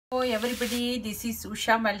Hello everybody, this is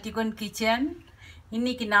Usha Multigon Kitchen.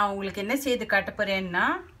 இன்னைக்கு நான் உங்களுக்கு என்ன செய்து காட்ட போறேன்னா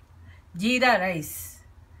ஜீரா ரைஸ்.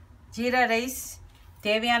 ஜீரா ரைஸ்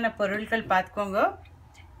தேவையான பொருட்கள் பாத்துக்கோங்க.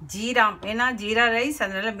 ஜீரா ஏனா ஜீரா ரைஸ்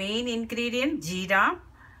அதனால மெயின் இன்கிரிடியன்ட் ஜீரா,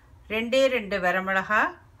 ரெண்டு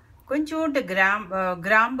வரமிளகாய், கொஞ்சோண்டு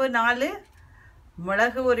கிராம்பு 4,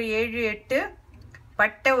 மிளகு ஒரு 7-8,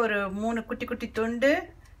 பட்டை ஒரு 3 குட்டி குட்டி துண்டு,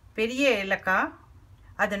 பெரிய ஏலக்காய்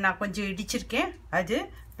அது நான் கொஞ்சம் இடிச்சிருக்கேன், அது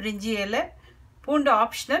பிரிஞ்சி இலை, பூண்டு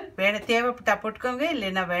ஆப்ஷனல், வேணும் தேவைப்பட்டா போட்டுக்கோங்க,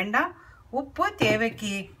 இல்லைன்னா வேண்டாம். உப்பு தேவைக்கு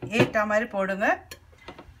ஏற்ற மாதிரி போடுங்க.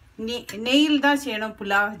 நெய்யில் தான் செய்யணும்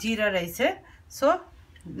புலாவ் ஜீரா ரைஸு. ஸோ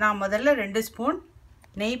நான் முதல்ல 2 ஸ்பூன்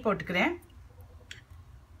நெய் போட்டுக்கிறேன்.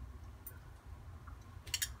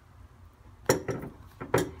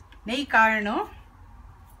 நெய் காயணும்.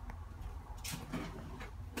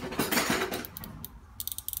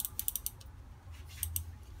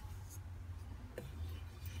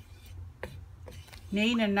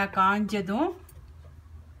 நெய் நல்லா காஞ்சதும்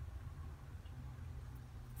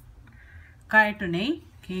காயட்டும்.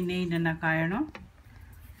 நெய் நல்லா காயணும்.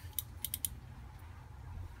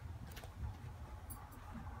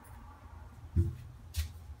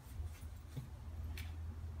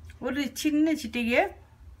 ஒரு சின்ன சிட்டிகை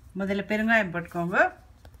முதல்ல பெருங்காயம் போட்டுக்கோங்க.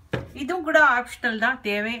 இதுவும் கூட ஆப்ஷனல் தான்,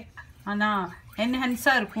 தேவை, ஆனால்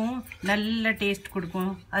என்ஹான்ஸாக இருக்கும், நல்ல டேஸ்ட்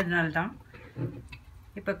கொடுக்கும், அதனால தான்.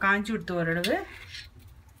 இப்போ காஞ்சி விடுத்து ஓரளவு.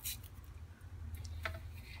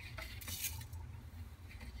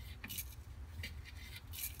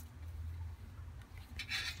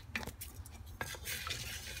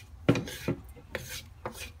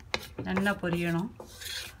 நல்லா பொரியணும்.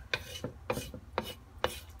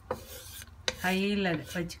 ஹையில்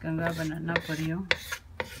வச்சுக்கோங்க, அப்போ நல்லா பொரியும்.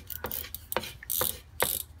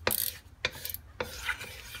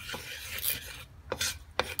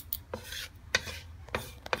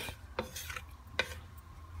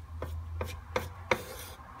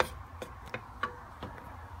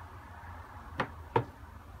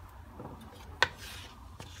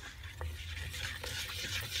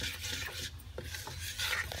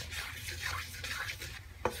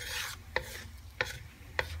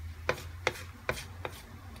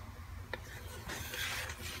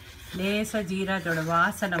 லேசா ஜீராத்தோட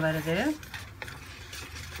வாசனை வருது.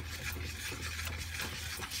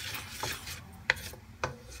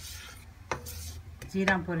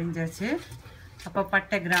 ஜீரா பொரிஞ்சாச்சு. அப்போ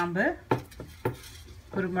பட்டை, கிராம்பு,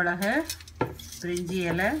 குருமிளகு, பிரிஞ்சி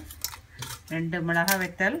இலை, 2 மிளகாய்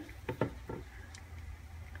வெத்தல்,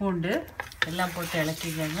 பூண்டு எல்லாம் போட்டு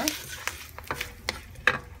இளக்கிக்கோங்க.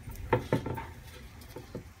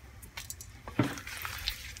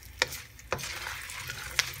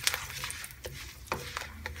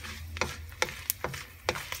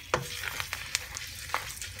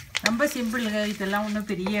 ரொம்ப சிம்பிளுங்க, இதெல்லாம் ஒன்றும்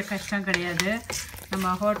பெரிய கஷ்டம் கிடையாது.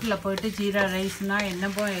 நம்ம ஹோட்டலில் போய்ட்டு ஜீரா ரைஸ்னால்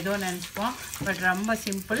என்னப்போ ஏதோ நினச்சிப்போம், பட் ரொம்ப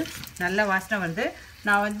சிம்பிள், நல்ல வாசனை வருது.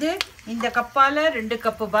 நான் இந்த கப்பால் 2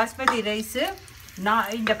 கப்பு பாஸ்மதி ரைஸு,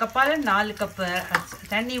 இந்த கப்பால் 4 கப்பு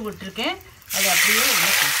தண்ணி விட்டுருக்கேன். அது அப்படியே உள்ள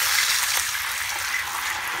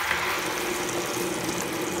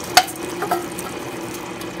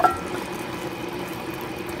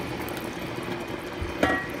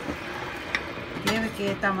தேவைக்கு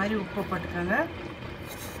ஏற்ற மாதிரி உப்பு போட்டுக்கோங்க.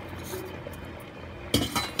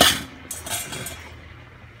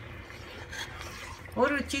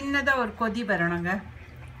 ஒரு சின்னதாக ஒரு கொதி வரணுங்க.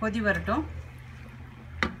 கொதி வரட்டும்.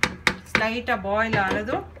 ஸ்லைட்டாக பாயில்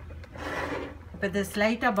ஆனதும், இப்போ இது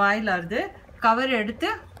ஸ்லைட்டாக பாயில் ஆகுது, கவர் எடுத்து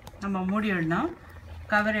நம்ம மூடி விடணும்.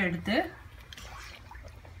 கவரை எடுத்து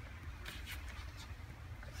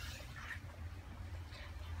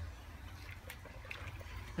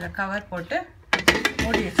இதில் கவர் போட்டு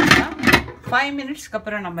மூடி வச்சுக்கலாம். 5 மினிட்ஸ்க்கு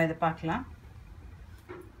அப்புறம் நம்ம இதை பார்க்கலாம்.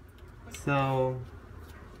 So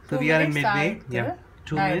we are in midway. Yeah,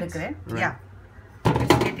 2 minutes. Right. Yeah,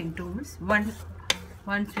 it's getting 2 minutes.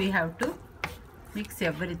 Once we have to mix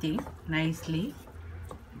everything nicely.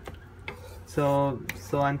 So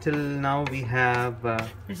until now we have.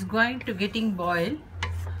 It's going to getting boiled.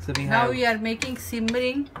 So now we are making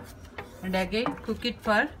simmering, and again cook it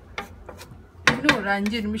for இன்னும் ஒரு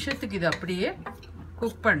 5 நிமிஷத்துக்கு இது அப்படியே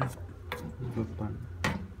cook பண்ணணும்.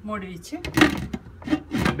 மூடி வச்சு.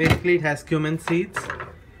 Basically it has cumin seeds,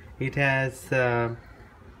 it has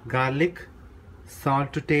garlic, salt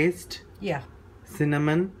to taste, yeah,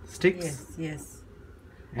 cinnamon sticks, yes,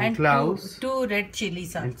 and cloves, 2 red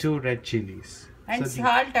chilies also. and 2 red chilies, and so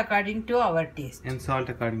salt according to our taste. And salt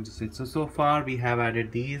according to taste. So far we have added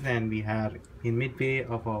these, and we are in midway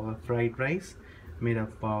of our fried rice made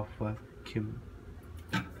up of cumin.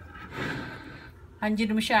 5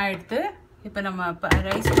 நிமிஷம் ஆயிடுத்து. இப்போ நம்ம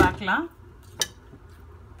rice பார்க்கலாம்.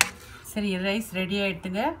 சரி, rice ready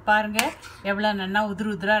ஆகிடுதுங்க. பாருங்கள் எவ்வளோ நல்லா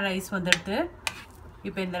உதிராக rice வந்துடுது.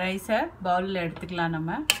 இப்போ இந்த ரைஸை பவுலில் எடுத்துக்கலாம்.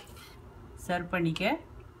 நம்ம சர்வ் பண்ணிக்க.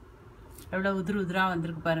 எவ்வளோ உதிராக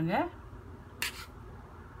வந்திருக்கு பாருங்கள்.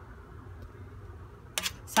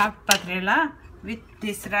 சாப்பிட்டு பார்க்குறீங்களா? With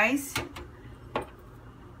this rice.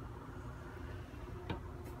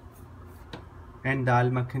 And dal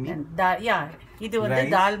makhani. இது வந்து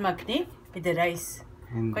தால் மக்னி இது ரைஸ்.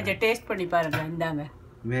 கொஞ்சம் டேஸ்ட் பண்ணி பாருங்க. இந்தாங்க.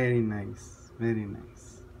 Very nice, very nice.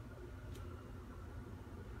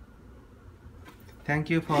 Thank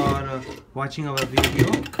you for watching our video.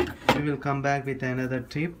 We will come back with another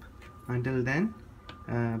tip. Until then,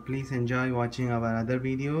 please enjoy watching our other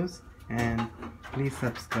videos and please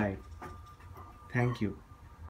subscribe. Thank you.